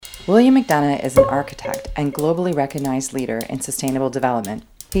William McDonough is an architect and globally recognized leader in sustainable development.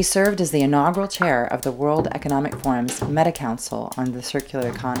 He served as the inaugural chair of the World Economic Forum's Meta Council on the Circular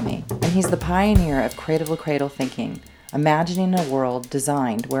Economy, and he's the pioneer of cradle-to-cradle thinking, imagining a world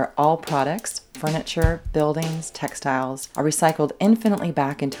designed where all products, furniture, buildings, textiles, are recycled infinitely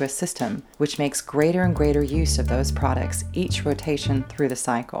back into a system which makes greater and greater use of those products each rotation through the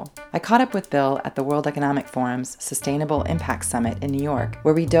cycle. I caught up with Bill at the World Economic Forum's Sustainable Impact Summit in New York,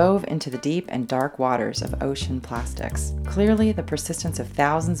 where we dove into the deep and dark waters of ocean plastics. Clearly, the persistence of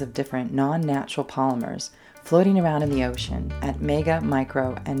thousands of different non-natural polymers floating around in the ocean at mega,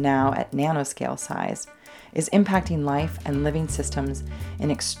 micro, and now at nanoscale size is impacting life and living systems in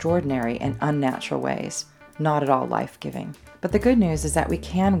extraordinary and unnatural ways, not at all life-giving. But the good news is that we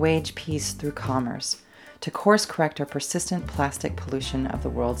can wage peace through commerce to course correct our persistent plastic pollution of the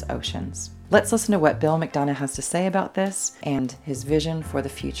world's oceans. Let's listen to what Bill McDonough has to say about this and his vision for the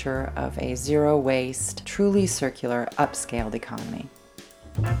future of a zero-waste, truly circular, upscaled economy.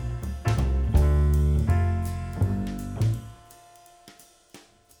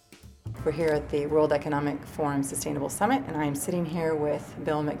 We're here at the World Economic Forum Sustainable Summit, and I am sitting here with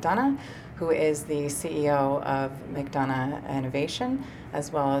Bill McDonough, who is the CEO of McDonough Innovation,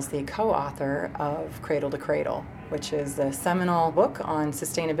 as well as the co-author of Cradle to Cradle, which is a seminal book on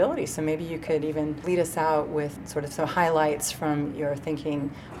sustainability. So maybe you could even lead us out with sort of some highlights from your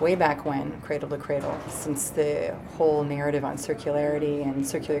thinking way back when, Cradle to Cradle, since the whole narrative on circularity and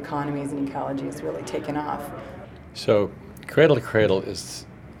circular economies and ecology has really taken off. So Cradle to Cradle is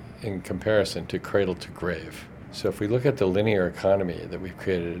in comparison to cradle to grave. So if we look at the linear economy that we've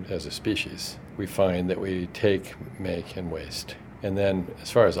created as a species, we find that we take, make, and waste. And then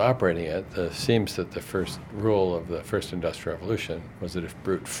as far as operating it, it seems that the first rule of the first industrial revolution was that if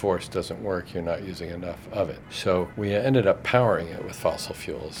brute force doesn't work, you're not using enough of it. So we ended up powering it with fossil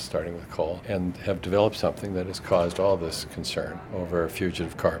fuels, starting with coal, and have developed something that has caused all this concern over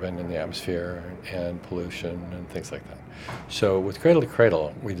fugitive carbon in the atmosphere and pollution and things like that. So with Cradle to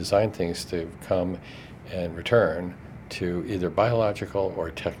Cradle, we designed things to come and return to either biological or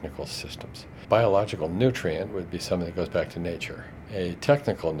technical systems. Biological nutrient would be something that goes back to nature. A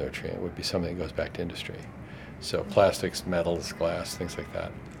technical nutrient would be something that goes back to industry. So plastics, metals, glass, things like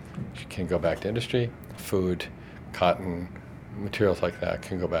that can go back to industry. Food, cotton, materials like that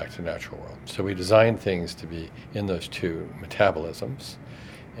can go back to the natural world. So we designed things to be in those two metabolisms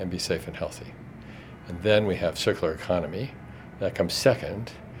and be safe and healthy. And then we have circular economy. That comes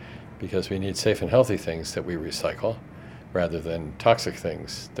second because we need safe and healthy things that we recycle rather than toxic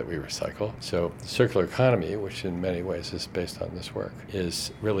things that we recycle. So circular economy, which in many ways is based on this work,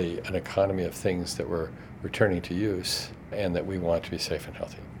 is really an economy of things that we're returning to use and that we want to be safe and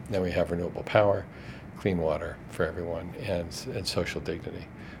healthy. Then we have renewable power, clean water for everyone, and social dignity.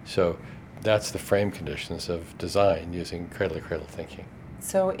 So that's the frame conditions of design using cradle-to-cradle thinking.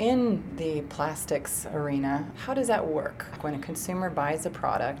 So in the plastics arena, how does that work? When a consumer buys a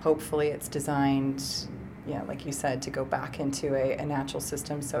product, hopefully it's designed, like you said, to go back into a natural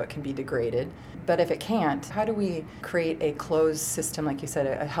system so it can be degraded. But if it can't, how do we create a closed system, like you said,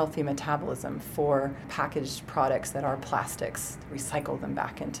 a healthy metabolism for packaged products that are plastics, recycle them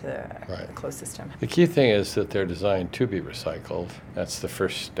back into the closed system? The key thing is that they're designed to be recycled. That's the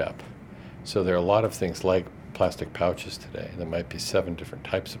first step. So there are a lot of things like plastic pouches today. There might be 7 different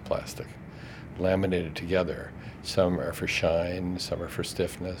types of plastic laminated together. Some are for shine, some are for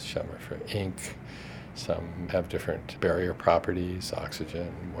stiffness, some are for ink, some have different barrier properties,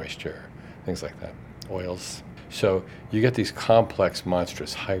 oxygen, moisture, things like that, oils. So you get these complex,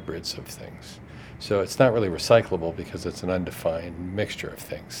 monstrous hybrids of things. So it's not really recyclable because it's an undefined mixture of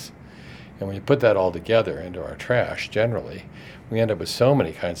things. And when you put that all together into our trash, generally, we end up with so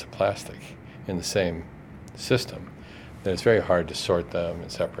many kinds of plastic in the same system that it's very hard to sort them and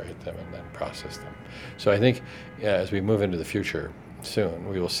separate them and then process them. So I think as we move into the future soon,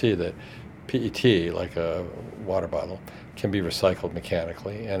 we will see that PET, like a water bottle, can be recycled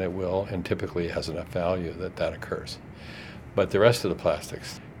mechanically, and it will, and typically has enough value that occurs. But the rest of the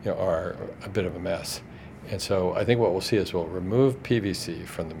plastics are a bit of a mess. And so I think what we'll see is we'll remove PVC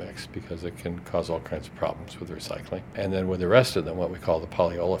from the mix because it can cause all kinds of problems with recycling. And then with the rest of them, what we call the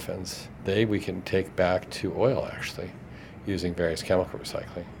polyolefins, we can take back to oil actually using various chemical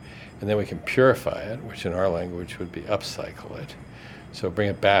recycling. And then we can purify it, which in our language would be upcycle it. So bring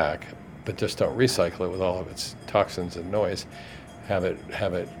it back, but just don't recycle it with all of its toxins and noise. Have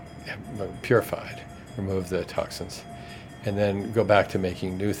it purified, remove the toxins, and then go back to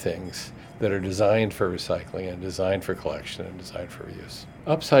making new things that are designed for recycling and designed for collection and designed for reuse.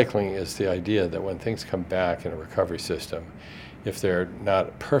 Upcycling is the idea that when things come back in a recovery system, If they're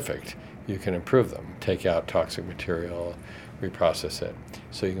not perfect, you can improve them, take out toxic material, reprocess it,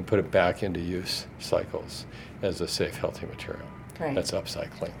 so you can put it back into use cycles as a safe, healthy material. Right. That's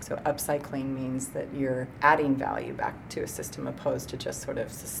upcycling. So upcycling means that you're adding value back to a system opposed to just sort of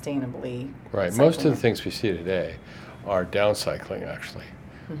sustainably. Right. Most of the things we see today are downcycling, actually.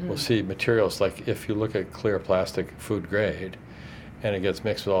 Mm-hmm. We'll see materials like if you look at clear plastic food grade and it gets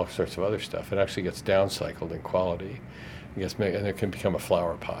mixed with all sorts of other stuff, it actually gets downcycled in quality. And it can become a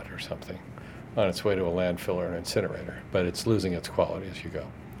flower pot or something on its way to a landfill or an incinerator, but it's losing its quality as you go.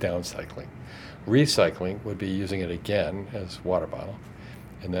 Downcycling. Recycling would be using it again as water bottle,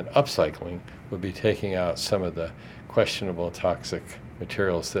 and then upcycling would be taking out some of the questionable toxic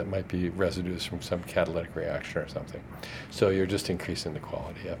materials that might be residues from some catalytic reaction or something. So you're just increasing the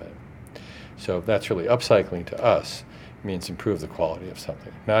quality of it. So that's really upcycling to us means improve the quality of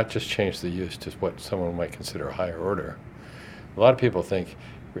something, not just change the use to what someone might consider a higher order. A lot of people think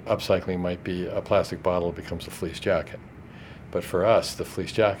upcycling might be a plastic bottle becomes a fleece jacket. But for us, the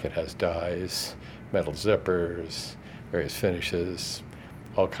fleece jacket has dyes, metal zippers, various finishes,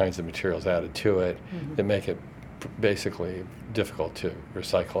 all kinds of materials added to it that make it basically difficult to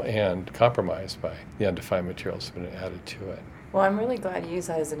recycle and compromised by the undefined materials that have been added to it. Well, I'm really glad you use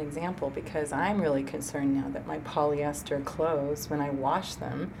that as an example because I'm really concerned now that my polyester clothes, when I wash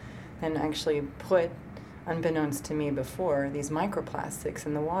them and actually put, unbeknownst to me before, these microplastics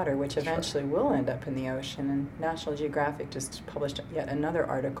in the water, which eventually will end up in the ocean. And National Geographic just published yet another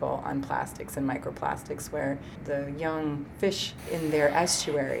article on plastics and microplastics where the young fish in their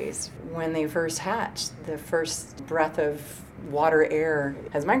estuaries, when they first hatch, the first breath of water air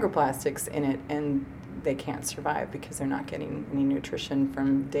has microplastics in it, and they can't survive because they're not getting any nutrition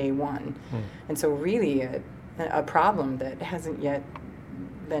from day one. And so really a problem that hasn't yet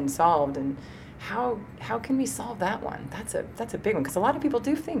been solved. And how can we solve that one? That's a big one, because a lot of people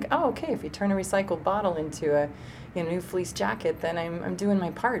do think, oh, okay, if you turn a recycled bottle into a new fleece jacket, then I'm doing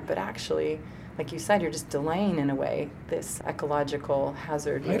my part. But actually, like you said, you're just delaying in a way this ecological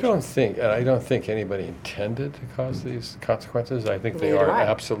hazard. I don't think anybody intended to cause these consequences. I think they are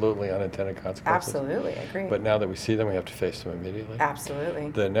absolutely unintended consequences. Absolutely, I agree. But now that we see them, we have to face them immediately.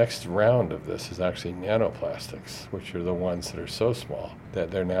 Absolutely. The next round of this is actually nanoplastics, which are the ones that are so small that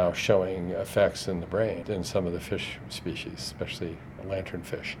they're now showing effects in the brain in some of the fish species, especially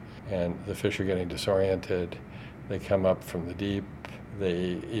lanternfish. And the fish are getting disoriented. They come up from the deep.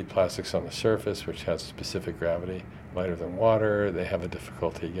 They eat plastics on the surface, which has specific gravity, lighter than water. They have a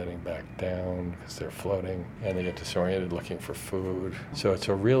difficulty getting back down because they're floating, and they get disoriented looking for food. So it's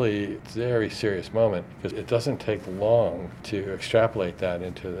a really very serious moment because it doesn't take long to extrapolate that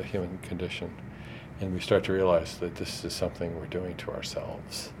into the human condition. And we start to realize that this is something we're doing to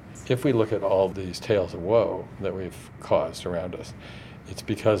ourselves. If we look at all these tales of woe that we've caused around us, it's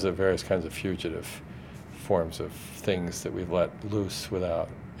because of various kinds of fugitive forms of things that we've let loose without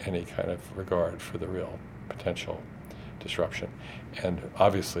any kind of regard for the real potential disruption. And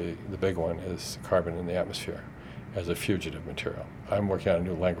obviously the big one is carbon in the atmosphere as a fugitive material. I'm working on a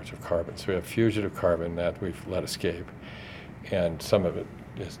new language of carbon. So we have fugitive carbon that we've let escape, and some of it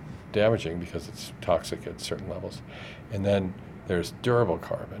is damaging because it's toxic at certain levels. And then there's durable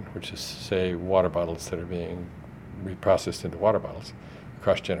carbon, which is, say, water bottles that are being reprocessed into water bottles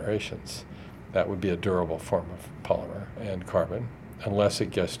across generations. That would be a durable form of polymer and carbon, unless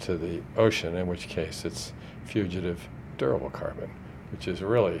it gets to the ocean, in which case it's fugitive durable carbon, which is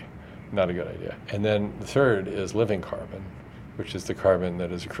really not a good idea. And then the third is living carbon, which is the carbon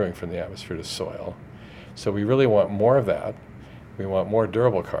that is accruing from the atmosphere to soil. So we really want more of that. We want more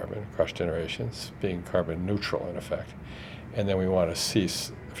durable carbon across generations, being carbon neutral in effect. And then we want to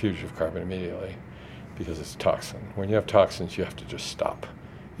cease fugitive carbon immediately because it's a toxin. When you have toxins, you have to just stop.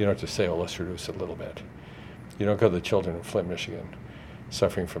 You don't just say, oh, let's reduce it a little bit. You don't go to the children in Flint, Michigan,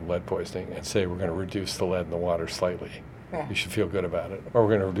 suffering from lead poisoning and say, we're going to reduce the lead in the water slightly. Yeah. You should feel good about it. Or we're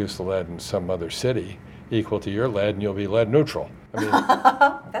going to reduce the lead in some other city equal to your lead, and you'll be lead neutral. I mean,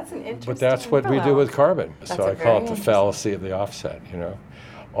 that's an interesting But that's what we do with carbon. That's so I call it the fallacy of the offset,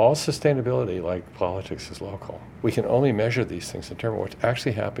 All sustainability, like politics, is local. We can only measure these things in terms of what's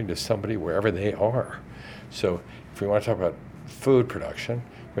actually happening to somebody wherever they are. So if we want to talk about food production,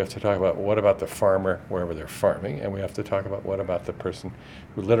 we have to talk about what about the farmer wherever they're farming, and we have to talk about what about the person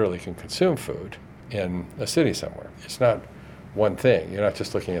who literally can consume food in a city somewhere. It's not one thing. You're not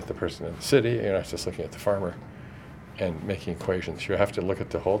just looking at the person in the city, you're not just looking at the farmer and making equations. You have to look at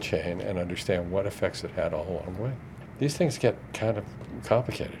the whole chain and understand what effects it had all along the way. These things get kind of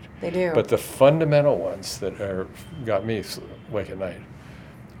complicated. They do. But the fundamental ones that got me awake at night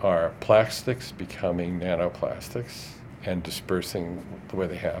are plastics becoming nanoplastics and dispersing the way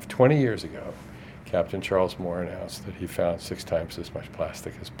they have. 20 years ago, Captain Charles Moore announced that he found 6 times as much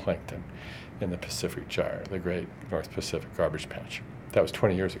plastic as plankton in the Pacific Gyre, the great North Pacific garbage patch. That was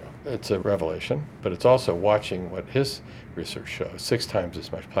 20 years ago. It's a revelation, but it's also watching what his research shows. 6 times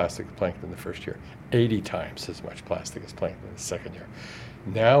as much plastic as plankton in the first year, 80 times as much plastic as plankton in the second year.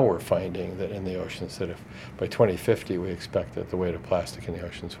 Now we're finding that in the oceans that if by 2050 we expect that the weight of plastic in the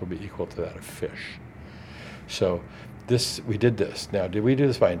oceans will be equal to that of fish. So we did this. Now, did we do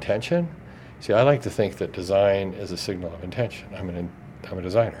this by intention? See, I like to think that design is a signal of intention. I'm a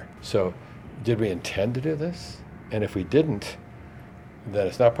designer. So did we intend to do this? And if we didn't, then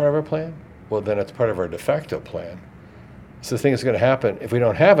it's not part of our plan? Well, then it's part of our de facto plan. So the thing is going to happen if we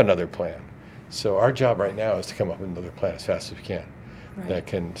don't have another plan. So our job right now is to come up with another plan as fast as we can that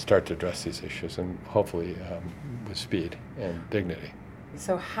can start to address these issues, and hopefully with speed and dignity.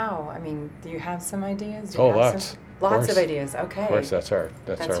 So how? I mean, do you have some ideas? Lots. Lots of ideas. Okay. Of course, that's our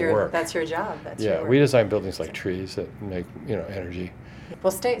work. That's your job. That's your work. We design buildings like trees that make energy.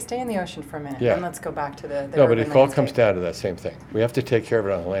 Well, stay in the ocean for a minute, and let's go back to the No, but it all comes down to that same thing. We have to take care of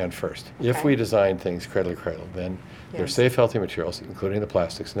it on the land first. Okay. If we design things cradle to cradle, then they're safe, healthy materials, including the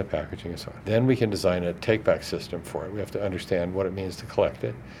plastics and the packaging and so on. Then we can design a take-back system for it. We have to understand what it means to collect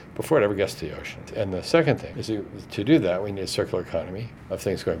it before it ever gets to the ocean. And the second thing is to do that, we need a circular economy of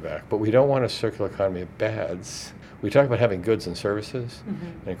things going back. But we don't want a circular economy of bads. We talk about having goods and services,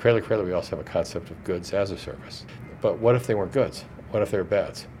 and in Cradle to Cradle we also have a concept of goods as a service. But what if they weren't goods? What if they were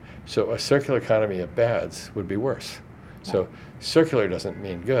bads? So a circular economy of bads would be worse. So circular doesn't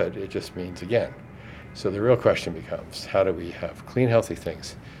mean good, it just means again. So the real question becomes, how do we have clean, healthy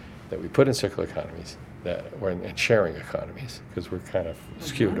things that we put in circular economies, that we're in sharing economies, because we're kind of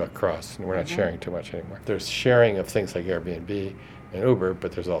skewed across and we're not sharing too much anymore. There's sharing of things like Airbnb and Uber,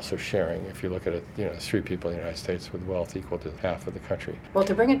 but there's also sharing. If you look at it, there's 3 people in the United States with wealth equal to half of the country. Well,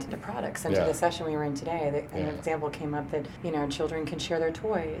 to bring it to the products and to the session we were in today, an example came up that children can share their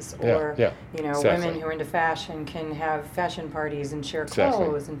toys, or women who are into fashion can have fashion parties and share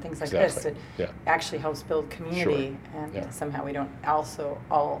clothes and things like this. It actually helps build community, and somehow we don't also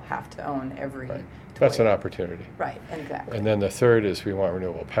all have to own every toy. That's an opportunity. Right, exactly. And then the third is we want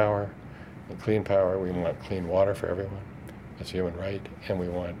renewable power and clean power. We want clean water for everyone. That's a human right, and we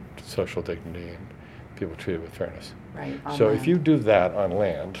want social dignity and people treated with fairness. Right. So if you do that on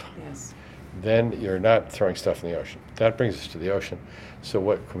land, then you're not throwing stuff in the ocean. That brings us to the ocean. So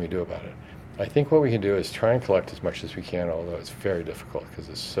what can we do about it? I think what we can do is try and collect as much as we can, although it's very difficult because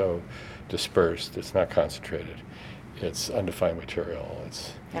it's so dispersed. It's not concentrated. It's undefined material.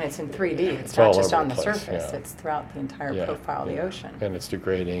 And it's in 3D. It's not just on the surface. It's throughout the entire profile of the ocean. And it's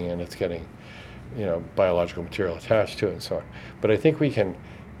degrading, and it's getting biological material attached to it and so on. But I think we can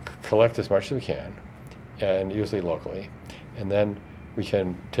collect as much as we can, and usually locally, and then we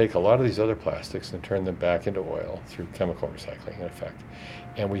can take a lot of these other plastics and turn them back into oil through chemical recycling, in effect.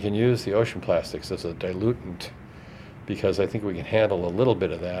 And we can use the ocean plastics as a dilutant, because I think we can handle a little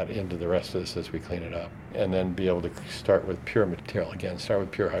bit of that into the rest of this as we clean it up, and then be able to start with pure material again, start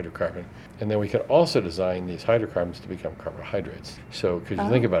with pure hydrocarbon. And then we can also design these hydrocarbons to become carbohydrates. So, because you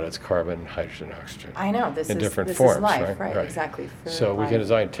think about it, it's carbon, hydrogen, oxygen. I know, this in is different this forms, is life, right? Exactly. So we can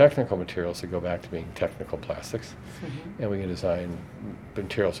design technical materials that go back to being technical plastics, and we can design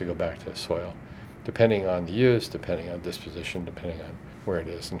materials that go back to the soil, depending on the use, depending on disposition, depending on where it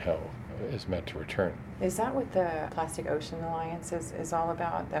is and how it is meant to return. Is that what the Plastic Ocean Alliance is all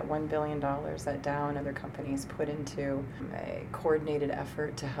about? That $1 billion that Dow and other companies put into a coordinated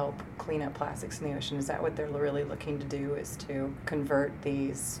effort to help clean up plastics in the ocean? Is that what they're really looking to do, is to convert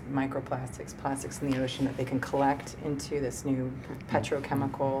these microplastics, plastics in the ocean that they can collect into this new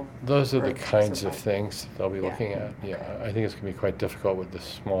petrochemical? Those are the kinds of things they'll be looking at. I think it's going to be quite difficult with the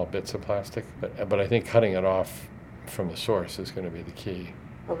small bits of plastic, but I think cutting it off from the source is going to be the key.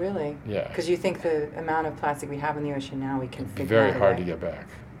 Oh, really? Yeah. Because you think the amount of plastic we have in the ocean now, we can figure out very hard to get back.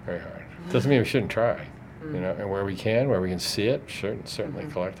 Very hard. Doesn't mean we shouldn't try. And where we can see it, certainly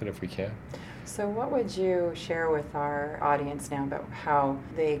collect it if we can. So what would you share with our audience now about how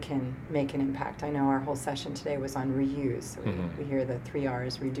they can make an impact? I know our whole session today was on reuse. So we hear the 3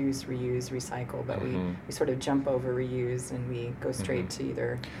 R's: reduce, reuse, recycle, but we sort of jump over reuse and we go straight to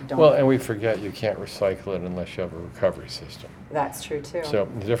either don't. Well, and we forget you can't recycle it unless you have a recovery system. That's true too. So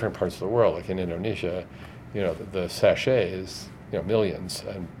in different parts of the world, like in Indonesia, the sachets, millions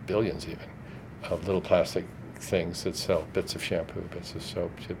and billions even of little plastic things that sell bits of shampoo, bits of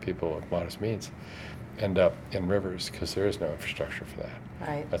soap to people of modest means end up in rivers because there is no infrastructure for that.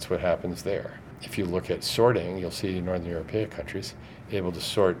 Right. That's what happens there. If you look at sorting, you'll see Northern European countries able to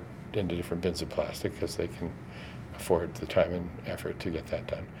sort into different bins of plastic because they can afford the time and effort to get that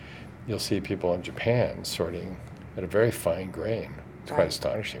done. You'll see people in Japan sorting at a very fine grain. It's quite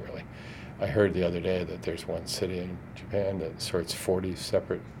astonishing, really. I heard the other day that there's one city in Japan that sorts 40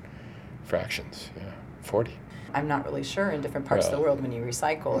 separate fractions. Yeah, 40. I'm not really sure in different parts of the world when you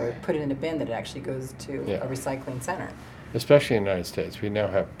recycle or put it in a bin that it actually goes to a recycling center. Especially in the United States, we now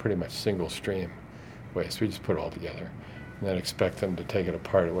have pretty much single stream waste. We just put it all together and then expect them to take it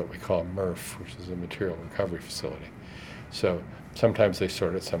apart at what we call MRF, which is a material recovery facility. So sometimes they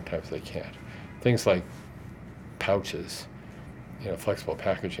sort it, sometimes they can't. Things like pouches, flexible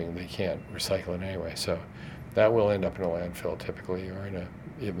packaging, they can't recycle it anyway. So that will end up in a landfill typically, or in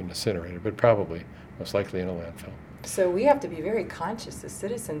even incinerator, but probably most likely in a landfill. So we have to be very conscious as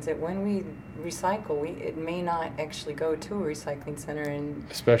citizens that when we recycle, it may not actually go to a recycling center.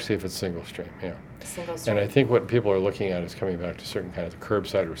 Especially if it's single stream, yeah. Single stream. And I think what people are looking at is coming back to certain kinds of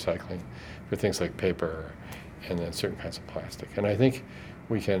curbside recycling for things like paper and then certain kinds of plastic. And I think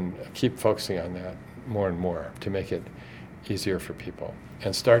we can keep focusing on that more and more to make it easier for people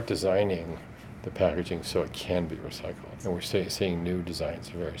and start designing the packaging so it can be recycled. And we're seeing new designs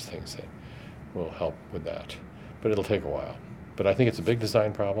of various things that will help with that. But it'll take a while. But I think it's a big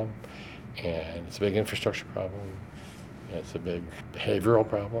design problem, and it's a big infrastructure problem, and it's a big behavioral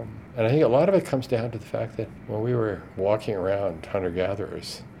problem. And I think a lot of it comes down to the fact that when we were walking around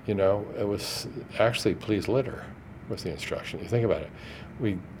hunter-gatherers, it was actually please litter was the instruction. You think about it.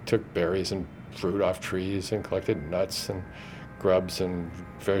 We took berries and fruit off trees and collected nuts and grubs and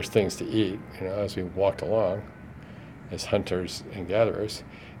various things to eat, as we walked along as hunters and gatherers.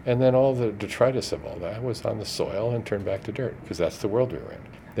 And then all the detritus of all that was on the soil and turned back to dirt, because that's the world we were in.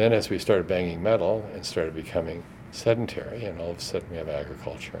 Then as we started banging metal and started becoming sedentary, and all of a sudden we have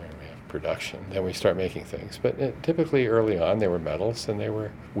agriculture and we have production, then we start making things. But typically early on they were metals, and they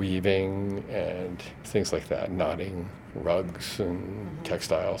were weaving and things like that, knotting, rugs and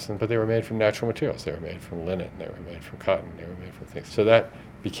textiles, but they were made from natural materials. They were made from linen, they were made from cotton, they were made from things. So that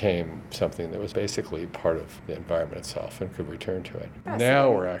became something that was basically part of the environment itself and could return to it.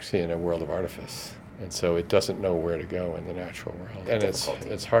 Now we're actually in a world of artifice, and so it doesn't know where to go in the natural world. And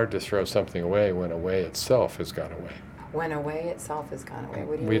it's hard to throw something away when away itself has gone away. When away itself has gone away?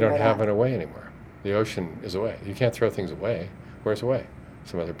 What do you We mean don't by have that? an away anymore. The ocean is away. You can't throw things away. Where's away?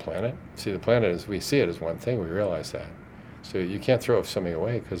 Some other planet? See, the planet, as we see it, as one thing. We realize that. So you can't throw something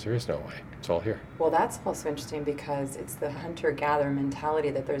away because there is no way. It's all here. Well, that's also interesting because it's the hunter-gatherer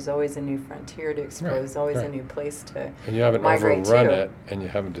mentality that there's always a new frontier to explore. There's always a new place to And you haven't migrate overrun to. it, and you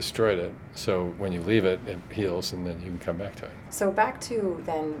haven't destroyed it. So when you leave it, it heals, and then you can come back to it. So back to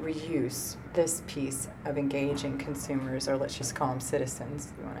then reuse, this piece of engaging consumers, or let's just call them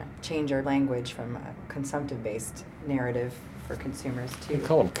citizens. We want to change our language from a consumptive-based narrative for consumers to... You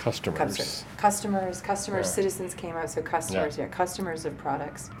call them customers. Customers, citizens came out, so customers, customers of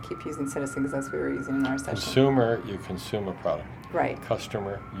products. Keep using citizens because that's what we were using in our session. Consumer, you consume a product. Right.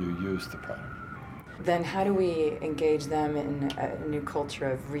 Customer, you use the product. Then how do we engage them in a new culture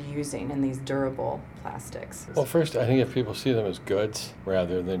of reusing in these durable plastics? Well, first, I think if people see them as goods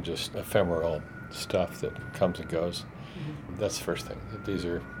rather than just ephemeral stuff that comes and goes, that's the first thing. These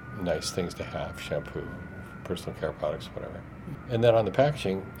are nice things to have, shampoo, personal care products, whatever. And then on the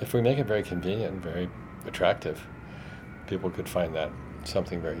packaging, if we make it very convenient and very attractive, people could find that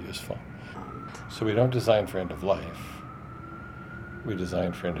something very useful. So we don't design for end of life. We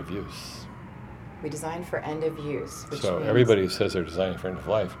design for end of use. We design for end of use. Which So means everybody who says they're designing for end of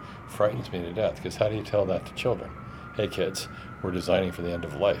life frightens me to death, because how do you tell that to children? Hey kids, we're designing for the end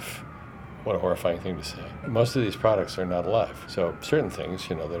of life. What a horrifying thing to say. Most of these products are not alive. So certain things,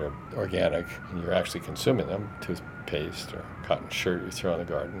 that are organic and you're actually consuming them, toothpaste or cotton shirt you throw in the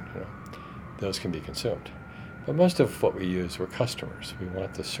garden, those can be consumed. But most of what we use, we're customers. We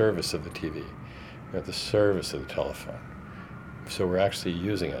want the service of the TV. We want the service of the telephone. So we're actually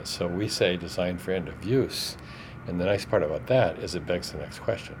using it. So we say design for end of use. And the nice part about that is it begs the next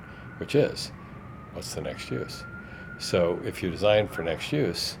question, which is, what's the next use? So if you design for next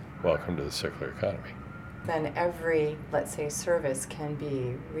use, welcome to the circular economy. Then every, let's say, service can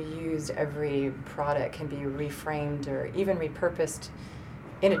be reused, every product can be reframed or even repurposed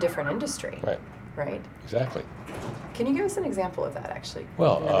in a different industry. Right. Right? Exactly. Can you give us an example of that, actually?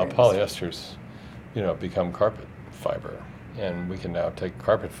 Well, Another industry. polyesters, become carpet fiber, and we can now take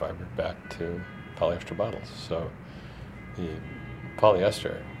carpet fiber back to polyester bottles. So the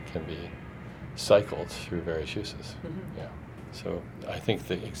polyester can be cycled through various uses. Yeah. So I think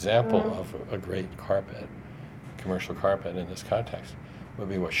the example of a great carpet, commercial carpet in this context, would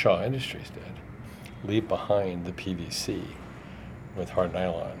be what Shaw Industries did. Leave behind the PVC with hard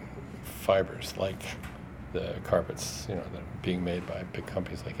nylon fibers like the carpets, that are being made by big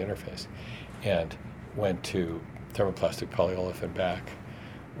companies like Interface, and went to thermoplastic polyolefin back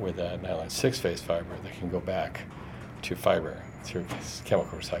with a nylon 6-phase fiber that can go back to fiber through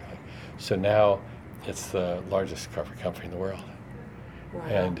chemical recycling. So now it's the largest carpet company in the world. Wow.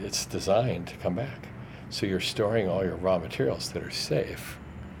 And it's designed to come back. So you're storing all your raw materials that are safe,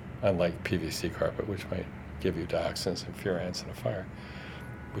 unlike PVC carpet, which might give you dioxins and furans in a fire,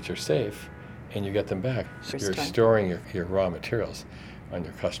 which are safe, and you get them back. So you're storing your raw materials on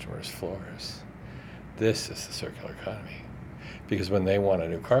your customers' floors. This is the circular economy. Because when they want a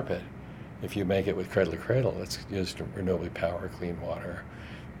new carpet, if you make it with cradle to cradle, it's used renewably power, clean water,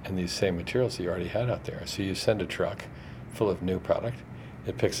 and these same materials that you already had out there. So you send a truck full of new product,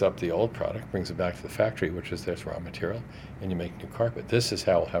 it picks up the old product, brings it back to the factory, which is their raw material, and you make new carpet. This is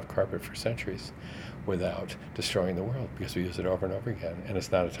how we'll have carpet for centuries without destroying the world, because we use it over and over again, and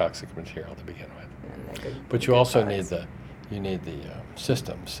it's not a toxic material to begin with. But you also need the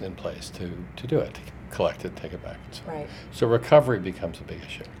systems in place to do it, to collect it, take it back. Right. So recovery becomes a big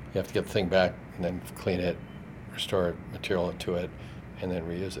issue. You have to get the thing back and then clean it, restore material into it, and then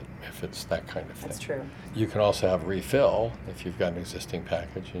reuse it if it's that kind of thing. That's true. You can also have refill if you've got an existing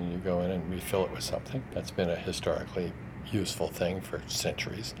package and you go in and refill it with something. That's been a historically useful thing for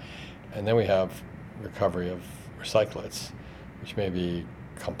centuries. And then we have recovery of recyclates, which may be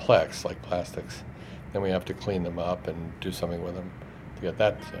complex, like plastics. Then we have to clean them up and do something with them to get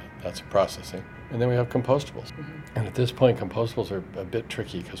that. That's processing. And then we have compostables. Mm-hmm. And at this point, compostables are a bit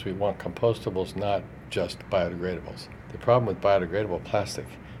tricky because we want compostables, not just biodegradables. The problem with biodegradable plastic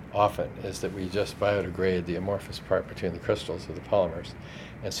often is that we just biodegrade the amorphous part between the crystals of the polymers.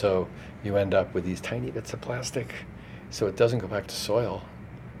 And so you end up with these tiny bits of plastic. So it doesn't go back to soil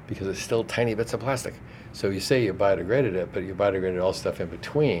because it's still tiny bits of plastic. So you say you biodegraded it, but you biodegraded all stuff in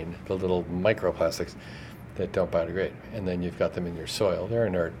between, the little microplastics that don't biodegrade. And then you've got them in your soil. They're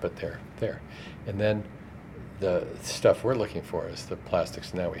inert, but they're there. And then the stuff we're looking for is the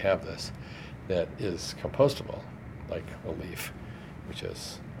plastics, now we have this, that is compostable, like a leaf, which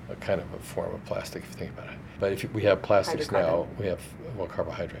is a kind of a form of plastic if you think about it. But if we have plastics now, we have,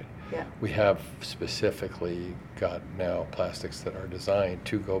 carbohydrate. Yeah. We have specifically got now plastics that are designed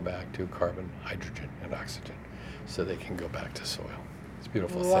to go back to carbon, hydrogen, and oxygen, so they can go back to soil. It's a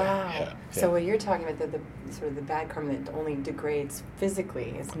beautiful thing. Wow. So what you're talking about, the sort of the bad carbon that only degrades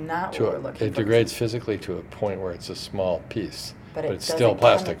physically, is not what we're looking for. It degrades physically to a point where it's a small piece, but it's doesn't still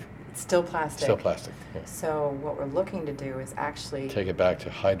plastic. It's still plastic. Still plastic. Yeah. So what we're looking to do is actually take it back to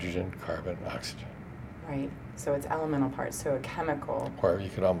hydrogen, carbon, oxygen. Right. So it's elemental parts. So a chemical. Or you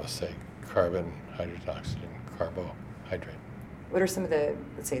could almost say carbon, hydrogen, oxygen, carbohydrate. What are some of the,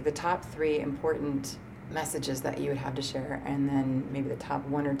 let's say, the top 3 important messages that you would have to share, and then maybe the top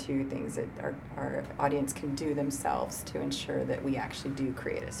 1 or 2 things that our audience can do themselves to ensure that we actually do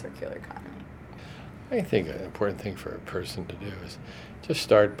create a circular economy? I think an important thing for a person to do is just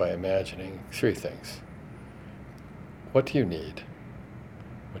start by imagining 3 things. What do you need?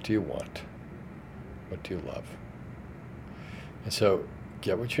 What do you want? What do you love? And so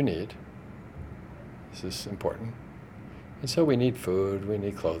get what you need. This is important. And so we need food, we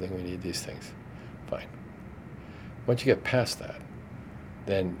need clothing, we need these things. Fine. Once you get past that,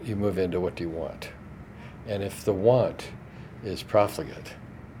 then you move into what do you want. And if the want is profligate,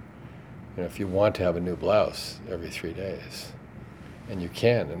 if you want to have a new blouse every 3 days, and you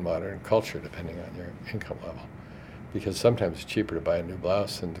can in modern culture depending on your income level, because sometimes it's cheaper to buy a new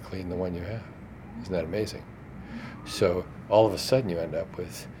blouse than to clean the one you have. Isn't that amazing? So all of a sudden you end up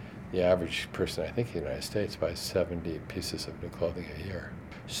with the average person, I think in the United States, buys 70 pieces of new clothing a year.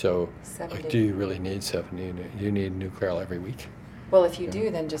 So do you really need 70? Do you need new apparel every week? Well, if you do,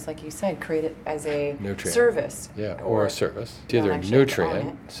 then just like you said, create it as a nutrient service. Yeah, or a service. It's either a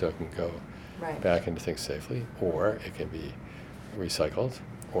nutrient, so it can go back into things safely, or it can be recycled,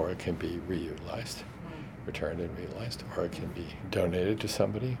 or it can be reutilized, returned and reutilized, or it can be donated to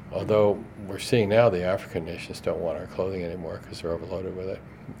somebody. Although we're seeing now the African nations don't want our clothing anymore because they're overloaded with it.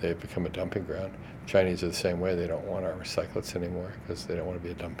 They've become a dumping ground. Chinese are the same way. They don't want our recyclates anymore because they don't want to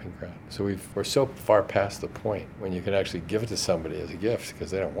be a dumping ground. So we're so far past the point when you can actually give it to somebody as a gift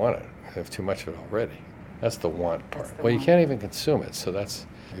because they don't want it. They have too much of it already. That's the want part. Well, you can't even consume it, so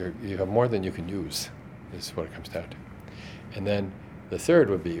you have more than you can use, is what it comes down to. And then the third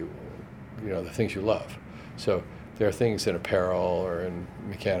would be, the things you love. So there are things in apparel or in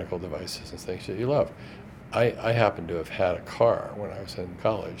mechanical devices and things that you love. I happen to have had a car when I was in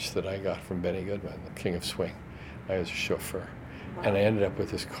college that I got from Benny Goodman, the king of swing. I was a chauffeur. Wow. And I ended up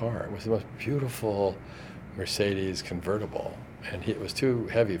with this car. It was the most beautiful Mercedes convertible. And it was too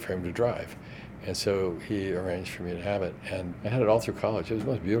heavy for him to drive. And so he arranged for me to have it. And I had it all through college. It was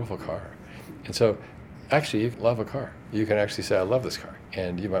the most beautiful car. And so actually, you can love a car. You can actually say, I love this car.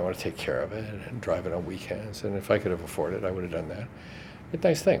 And you might want to take care of it and drive it on weekends. And if I could have afforded it, I would have done that. It's a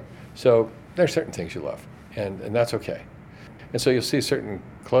nice thing. So there are certain things you love, and that's okay. And so you'll see certain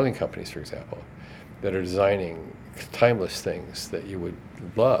clothing companies, for example, that are designing timeless things that you would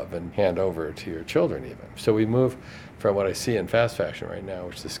love and hand over to your children even. So we move from what I see in fast fashion right now,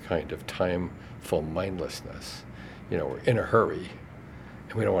 which is this kind of timeful mindlessness. We're in a hurry,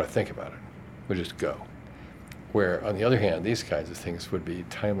 and we don't want to think about it. We just go. Where, on the other hand, these kinds of things would be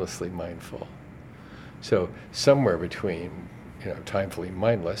timelessly mindful. So somewhere between, timefully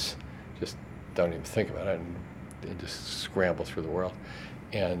mindless, just don't even think about it and just scramble through the world,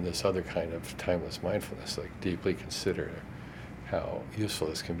 and this other kind of timeless mindfulness, like deeply consider how useful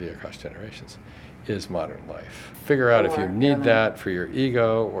this can be across generations, is modern life. Figure out if you need that for your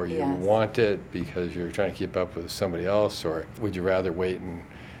ego, or you want it because you're trying to keep up with somebody else, or would you rather wait and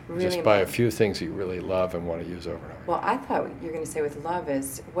just buy a few things that you really love and want to use over and over. Well, I thought what you were going to say with love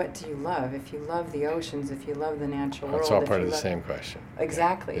is, what do you love? If you love the oceans, if you love the natural world. It's all part of the same question.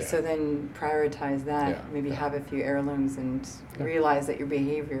 Exactly. Yeah. So then prioritize that, maybe have a few heirlooms and realize that your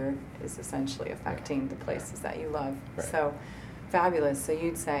behavior is essentially affecting the places that you love. Right. So fabulous. So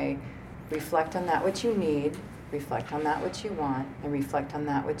you'd say, reflect on that which you need, reflect on that which you want, and reflect on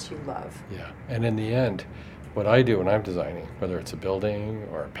that which you love. Yeah. And in the end, what I do when I'm designing, whether it's a building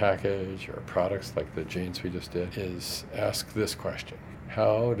or a package or products like the jeans we just did, is ask this question: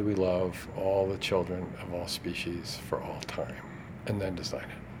 how do we love all the children of all species for all time? And then design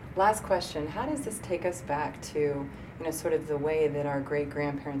it. Last question: how does this take us back to, sort of the way that our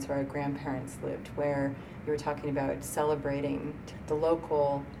great-grandparents or our grandparents lived, where you were talking about celebrating the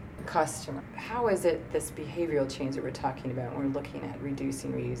local customer? How is it this behavioral change that we're talking about when we're looking at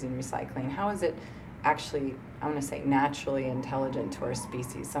reducing, reusing, recycling? How is it actually, I want to say, naturally intelligent to our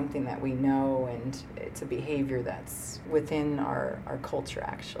species, something that we know, and it's a behavior that's within our culture,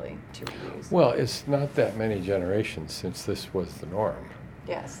 actually, to reuse? Well, it's not that many generations since this was the norm.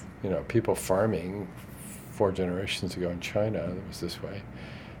 Yes. People farming 4 generations ago in China, it was this way.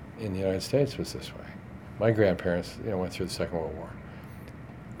 In the United States, it was this way. My grandparents, went through the Second World War.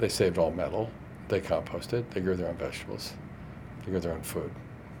 They saved all metal. They composted. They grew their own vegetables. They grew their own food.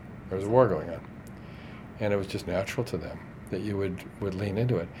 There was a war going on. And it was just natural to them that you would lean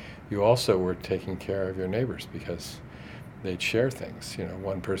into it. You also were taking care of your neighbors because they'd share things.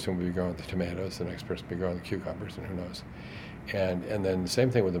 One person would be growing the tomatoes, the next person would be growing the cucumbers, and who knows. And then the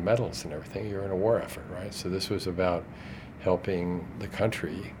same thing with the metals and everything. You're in a war effort, right? So this was about helping the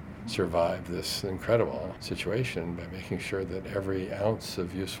country survive this incredible situation by making sure that every ounce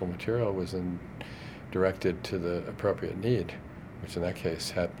of useful material was directed to the appropriate need, which in that case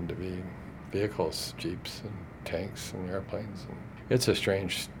happened to be vehicles, jeeps and tanks and airplanes. And it's a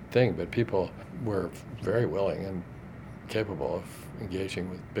strange thing, but people were very willing and capable of engaging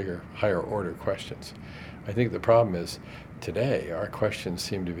with bigger, higher order questions. I think the problem is today our questions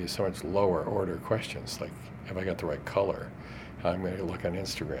seem to be so much lower order questions, like have I got the right color, how I'm going to look on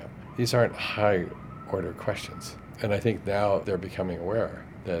Instagram. These aren't high order questions. And I think now they're becoming aware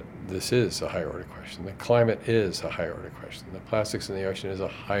that this is a high order question. The climate is a high order question. The plastics in the ocean is a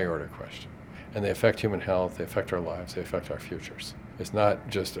high order question. And they affect human health, they affect our lives, they affect our futures. It's not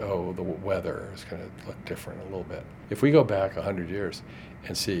just, the weather is going to look different a little bit. If we go back 100 years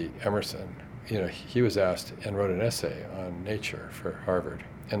and see Emerson, he was asked and wrote an essay on nature for Harvard.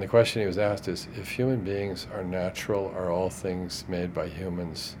 And the question he was asked is, if human beings are natural, are all things made by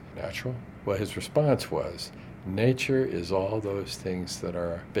humans natural? Well, his response was, nature is all those things that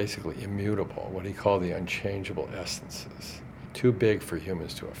are basically immutable, what he called the unchangeable essences, too big for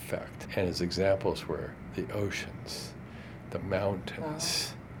humans to affect. And his examples were the oceans, the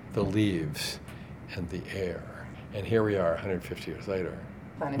mountains, the leaves, and the air. And here we are 150 years later.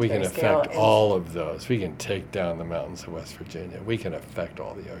 We can affect all of those. We can take down the mountains of West Virginia. We can affect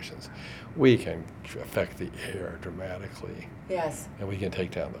all the oceans. We can affect the air dramatically. Yes. And we can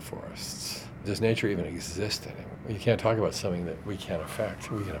take down the forests. Does nature even exist in it? You can't talk about something that we can't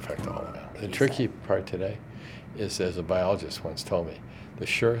affect. We can affect all of it. The tricky part today is, as a biologist once told me, the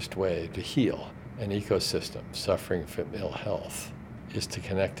surest way to heal an ecosystem suffering from ill health is to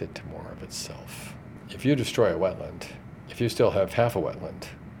connect it to more of itself. If you destroy a wetland, if you still have half a wetland,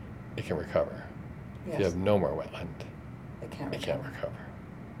 it can recover. Yes. If you have no more wetland, it can't recover.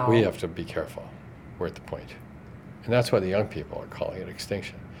 Oh. We have to be careful. We're at the point. And that's why the young people are calling it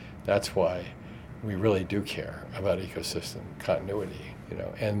extinction. That's why we really do care about ecosystem continuity.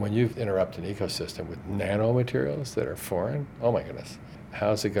 And when you interrupt an ecosystem with nanomaterials that are foreign, oh my goodness,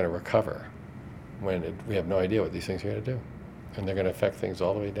 how's it going to recover when we have no idea what these things are going to do. And they're going to affect things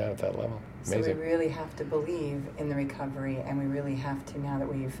all the way down at that level. Amazing. So we really have to believe in the recovery, and we really have to, now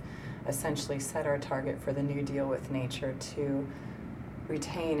that we've essentially set our target for the New Deal with nature, to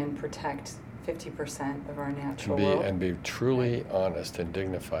retain and protect 50% of our natural world. And be truly honest and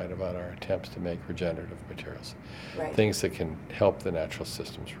dignified about our attempts to make regenerative materials. Right. Things that can help the natural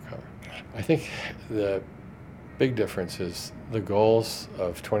systems recover. I think the big difference is the goals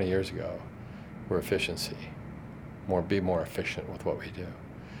of 20 years ago were efficiency. Be more efficient with what we do.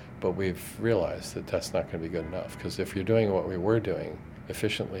 But we've realized that that's not going to be good enough, because if you're doing what we were doing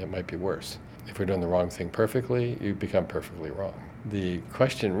efficiently, it might be worse. If we're doing the wrong thing perfectly, you become perfectly wrong. The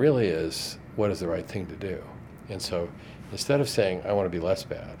question really is, what is the right thing to do? And so instead of saying, I want to be less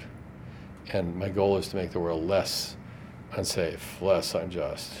bad, and my goal is to make the world less unsafe, less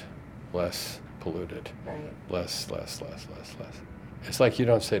unjust, less polluted, right. less. It's like you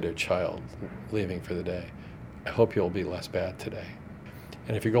don't say to a child leaving for the day, I hope you'll be less bad today.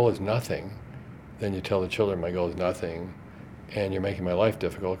 And if your goal is nothing, then you tell the children, my goal is nothing, and you're making my life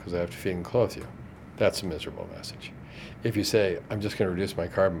difficult because I have to feed and clothe you. That's a miserable message. If you say, I'm just going to reduce my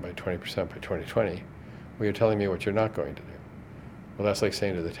carbon by 20% by 2020, well, you're telling me what you're not going to do. Well, that's like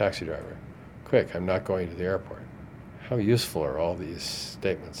saying to the taxi driver, quick, I'm not going to the airport. How useful are all these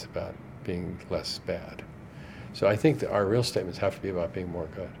statements about being less bad? So I think that our real statements have to be about being more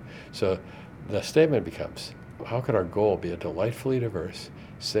good. So the statement becomes, how could our goal be a delightfully diverse,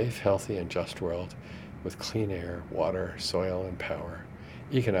 safe, healthy, and just world with clean air, water, soil, and power,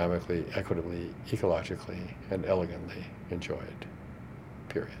 economically, equitably, ecologically, and elegantly enjoyed,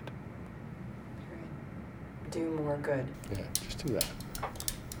 period. Do more good. Yeah, just do that.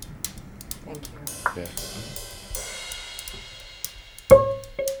 Thank you. Yeah.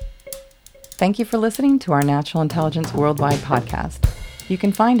 Thank you for listening to our Natural Intelligence Worldwide podcast. You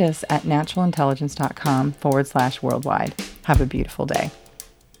can find us at naturalintelligence.com/worldwide. Have a beautiful day.